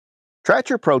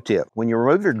Tractor pro tip: when you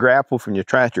remove your grapple from your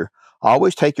tractor,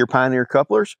 always take your Pioneer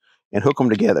couplers and hook them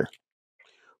together.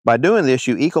 By doing this,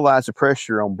 you equalize the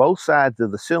pressure on both sides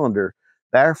of the cylinder.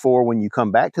 Therefore, when you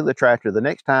come back to the tractor the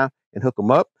next time and hook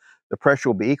them up, the pressure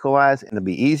will be equalized and it'll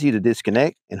be easy to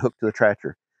disconnect and hook to the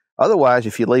tractor. Otherwise,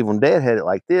 if you leave them deadheaded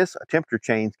like this, a temperature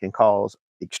change can cause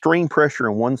extreme pressure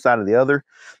on one side or the other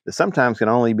that sometimes can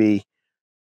only be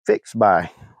fixed by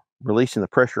releasing the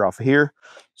pressure off of here,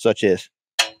 such as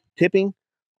tipping,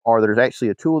 or there's actually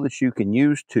a tool that you can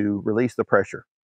use to release the pressure.